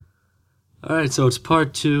Alright, so it's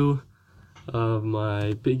part two of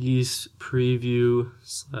my Big East preview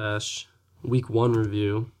slash week one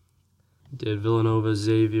review. Did Villanova,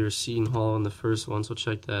 Xavier, Seton Hall in the first one, so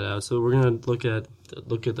check that out. So we're gonna look at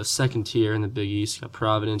the second tier in the Big East. Got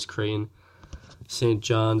Providence, Creighton, St.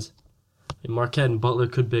 John's, and Marquette and Butler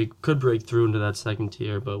could break through into that second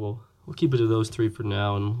tier, but we'll keep it to those three for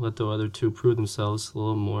now and let the other two prove themselves a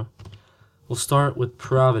little more. We'll start with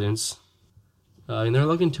Providence. And they're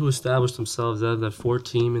looking to establish themselves as that fourth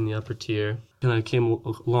team in the upper tier. And I came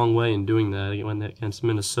a long way in doing that. I went against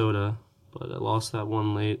Minnesota, but I lost that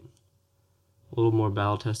one late. A little more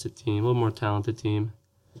battle-tested team, a little more talented team.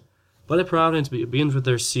 But at Providence, it begins with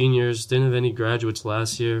their seniors. Didn't have any graduates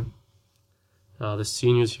last year. The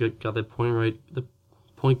seniors got the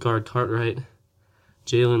point guard Cartwright,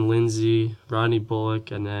 Jalen Lindsey, Rodney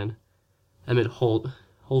Bullock, and then Emmett Holt.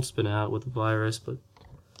 Holt's been out with the virus, but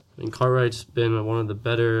Cartwright's been one of the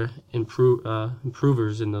better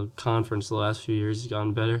improvers in the conference the last few years. He's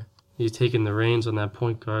gotten better. He's taken the reins on that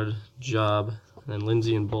point guard job. And then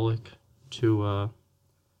Lindsey and Bullock, two,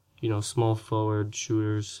 small forward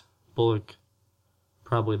shooters. Bullock,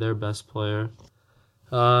 probably their best player.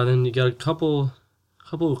 Then you got a couple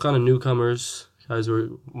kind of newcomers, guys who are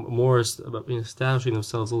more about establishing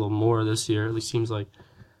themselves a little more this year. At least seems like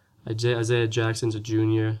Isaiah Jackson's a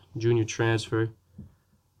junior transfer.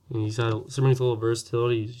 And he's brings a little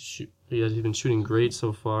versatility. He's been shooting great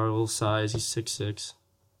so far. A little size. He's 6'6".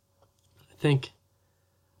 I think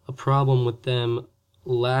a problem with them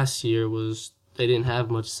last year was they didn't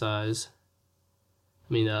have much size.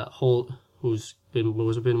 Holt, who's been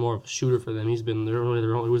more of a shooter for them, he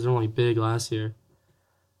was their only big last year.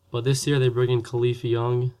 But this year they bring in Khalifa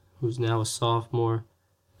Young, who's now a sophomore,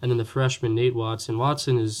 and then the freshman Nate Watson.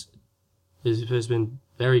 Watson has been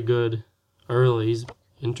very good early. Should be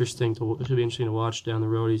interesting to watch down the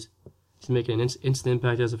road. He's making an instant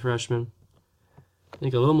impact as a freshman. I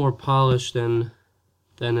think a little more polished than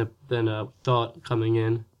thought coming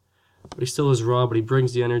in, but he still is raw. But he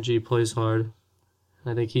brings the energy, plays hard.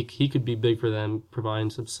 I think he could be big for them,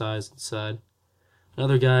 providing some size inside.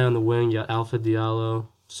 Another guy on the wing, you got Alpha Diallo.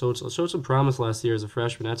 Showed some promise last year as a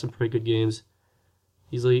freshman. Had some pretty good games.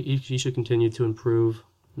 He should continue to improve.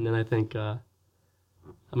 And then I think,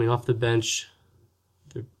 off the bench,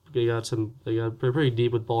 they're pretty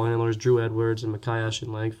deep with ball handlers, Drew Edwards and Makayash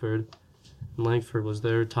and Langford. And Langford was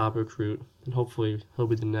their top recruit, and hopefully he'll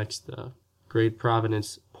be the next great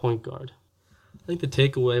Providence point guard. I think the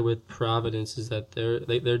takeaway with Providence is that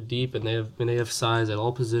they're deep and they have size at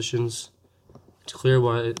all positions. It's clear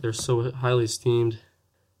why they're so highly esteemed.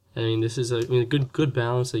 This is a good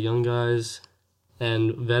balance of young guys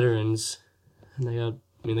and veterans, and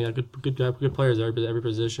they got good players at every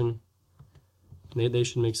position. They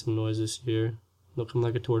should make some noise this year. Looking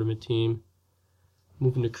like a tournament team.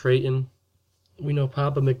 Moving to Creighton. We know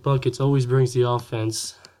Papa McBuckets always brings the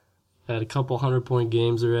offense. Had a couple 100-point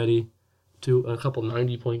games already. A couple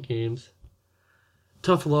 90-point games.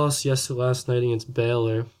 Tough loss last night against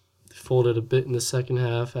Baylor. They folded a bit in the second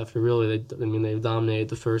half after really they dominated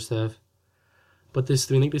the first half. But I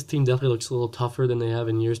think this team definitely looks a little tougher than they have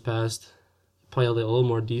in years past. Play a little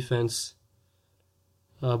more defense.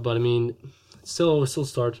 It still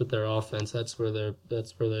starts with their offense. That's where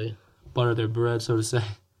they butter their bread, so to say.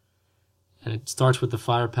 And it starts with the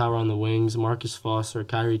firepower on the wings. Marcus Foster,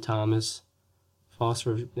 Kyrie Thomas.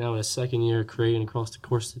 Foster now in his second year at Creighton, across the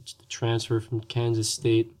course the transfer from Kansas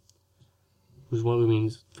State. Who's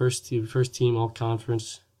first team all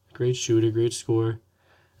conference. Great shooter, great scorer. And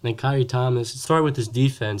then Kyrie Thomas. It started with his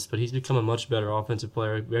defense, but he's become a much better offensive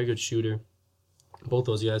player. Very good shooter. Both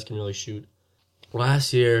those guys can really shoot.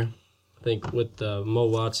 Last year, I think with the Mo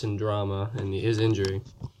Watson drama and his injury,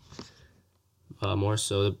 more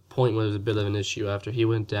so, the point was a bit of an issue after he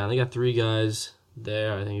went down. They got three guys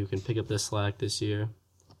there, I think, who can pick up the slack this year.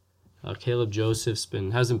 Caleb Joseph's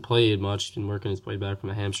hasn't played much. He's been working his way back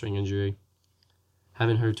from a hamstring injury.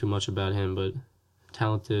 Haven't heard too much about him, but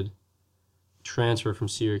talented transfer from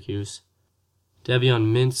Syracuse.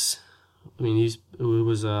 Devion Mintz,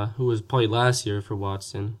 who was played last year for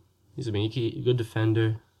Watson. He's a good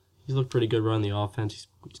defender. He's looked pretty good running the offense.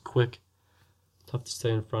 He's quick, tough to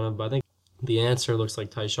stay in front of. But I think the answer looks like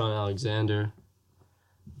Tyshawn Alexander,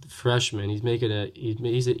 the freshman. He's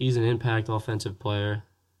an impact offensive player,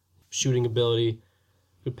 shooting ability,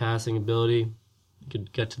 good passing ability. He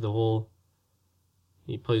could get to the hole.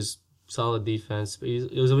 He plays solid defense, but he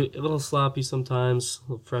was a little sloppy sometimes,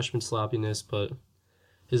 a little freshman sloppiness. But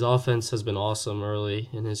his offense has been awesome early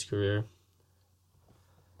in his career.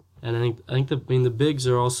 And I think the bigs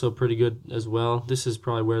are also pretty good as well. This is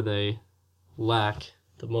probably where they lack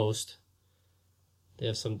the most. They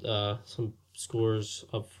have some scores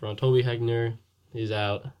up front. Toby Hegner is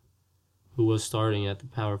out, who was starting at the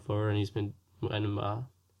power forward, and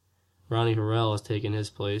Ronnie Harrell has taken his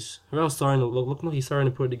place. Harrell's starting to look like he's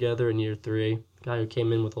starting to put it together in year 3. Guy who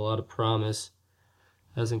came in with a lot of promise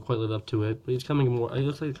hasn't quite lived up to it, but he's coming more. He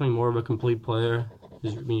looks like he's becoming more of a complete player.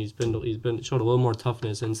 He's been showed a little more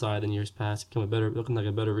toughness inside than years past. Looking like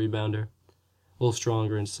a better rebounder, a little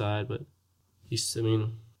stronger inside, but they still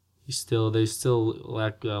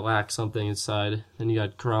lack something inside. Then you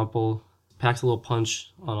got Krampel, packs a little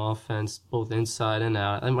punch on offense, both inside and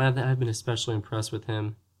out. I've been especially impressed with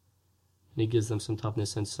him. And he gives them some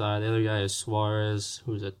toughness inside. The other guy is Suarez,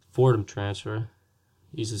 who's a Fordham transfer.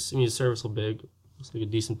 He's a serviceable big, looks like a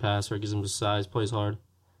decent passer, gives him the size, plays hard.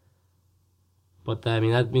 But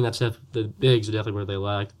that's the bigs are definitely where they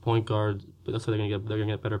lack. The point guard, but that's why they're gonna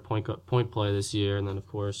get better point play this year. And then of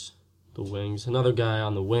course the wings. Another guy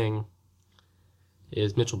on the wing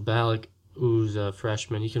is Mitchell Ballack, who's a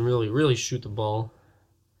freshman. He can really shoot the ball,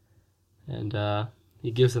 and he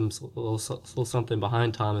gives them a little something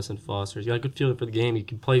behind Thomas and Foster. He's got a good feeling for the game.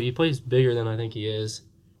 He plays bigger than I think he is.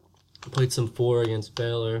 He played some 4 against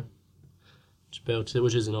Baylor,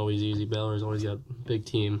 which isn't always easy. Baylor's always got a big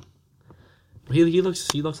team. But he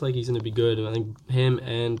looks like he's going to be good. And I think him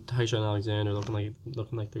and Tyshawn Alexander looking like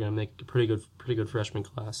they're going to make a pretty good freshman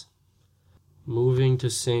class. Moving to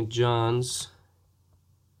St. John's,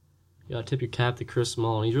 you got to tip your cap to Chris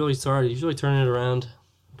Mullen. He's really turning it around,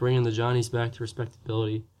 bringing the Johnnies back to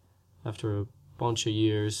respectability after a bunch of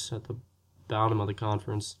years at the bottom of the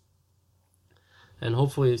conference. And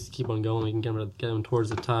hopefully keep on going. We can get them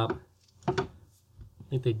towards the top. I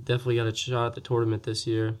think they definitely got a shot at the tournament this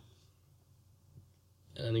year.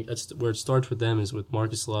 And I think that's where it starts with them, is with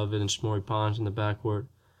Marcus Lovett and Shmori Ponch in the backcourt.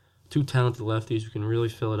 2 talented lefties who can really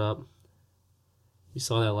fill it up. We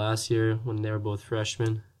saw that last year when they were both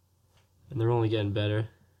freshmen, and they're only getting better.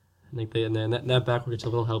 I think that backcourt gets a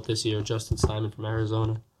little help this year. Justin Simon from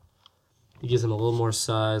Arizona. He gives them a little more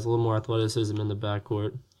size, a little more athleticism in the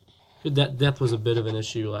backcourt. That depth was a bit of an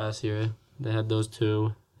issue last year. They had those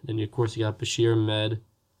 2. And of course you got Bashir Ahmed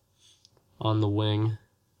on the wing,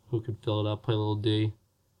 who could fill it up, play a little D.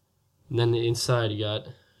 And then the inside you got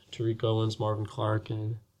Tariq Owens, Marvin Clark,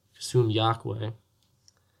 and Kasum Yakwe.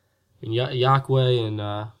 Yakwe and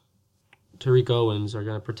Tariq Owens are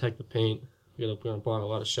going to protect the paint. They're going to block a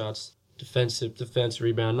lot of shots. Defense,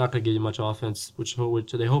 rebound. Not going to give you much offense, which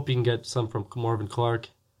they hope you can get some from Marvin Clark,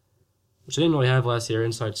 which they didn't really have last year,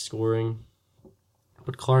 inside scoring.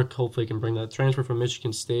 But Clark hopefully can bring that. Transfer from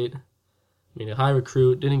Michigan State. A high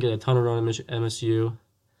recruit. Didn't get a ton of run at MSU.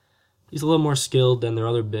 He's a little more skilled than their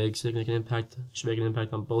other bigs. So should make an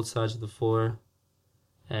impact on both sides of the floor.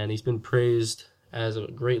 And he's been praised as a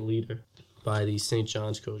great leader by the St.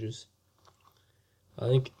 John's coaches.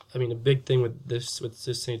 A big thing with this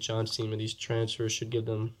St. John's team and these transfers should give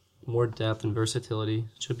them more depth and versatility.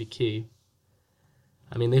 It should be key.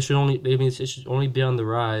 It should only be on the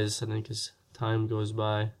rise, I think, as time goes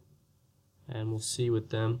by, and we'll see with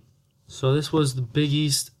them. So this was the Big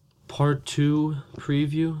East Part 2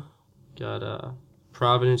 preview. Got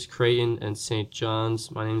Providence, Creighton, and St.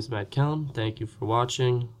 John's. My name is Matt Kellum. Thank you for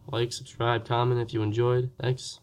watching. Like, subscribe, comment if you enjoyed. Thanks.